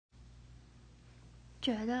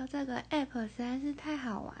觉得这个 app 实在是太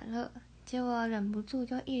好玩了，结果忍不住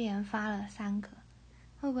就一连发了3个，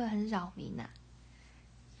会不会很扰民啊？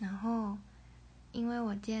然后因为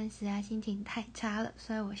我今天实在心情太差了，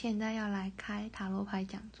所以我现在要来开塔罗牌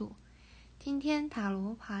讲座。今天塔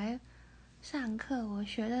罗牌上课我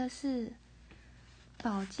学的是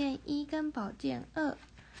宝剑一跟宝剑二。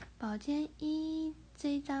宝剑一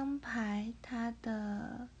这张牌，它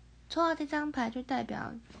的抽到这张牌就代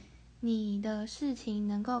表你的事情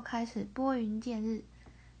能够开始拨云见日，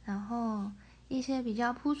然后一些比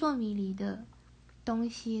较扑朔迷离的东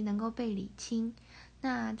西能够被理清。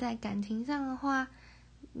那在感情上的话，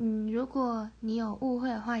如果你有误会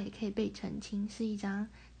的话，也可以被澄清，是一张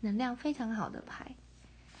能量非常好的牌。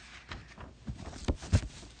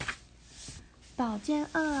宝剑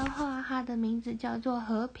二的话，它的名字叫做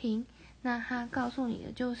和平。那它告诉你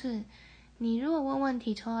的就是，你如果问问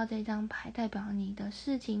题抽到这张牌，代表你的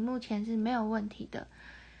事情目前是没有问题的。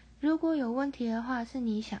如果有问题的话，是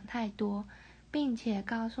你想太多，并且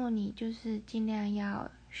告诉你就是尽量要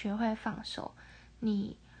学会放手。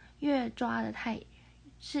你越抓的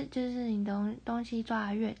就是你的东西抓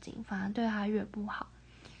得越紧，反而对它越不好。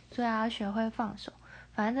所以要学会放手，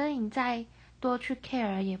反正你再多去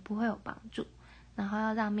care 也不会有帮助，然后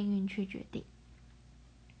要让命运去决定。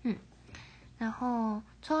然后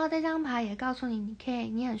抽到这张牌也告诉你，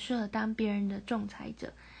你很适合当别人的仲裁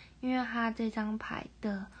者，因为它这张牌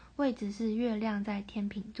的位置是月亮在天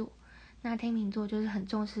秤座，那天秤座就是很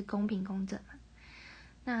重视公平公正嘛。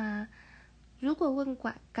那如果问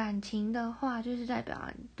感情的话，就是代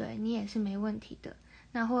表对你也是没问题的。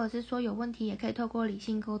那或者是说有问题也可以透过理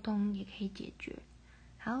性沟通也可以解决。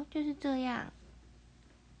好，就是这样。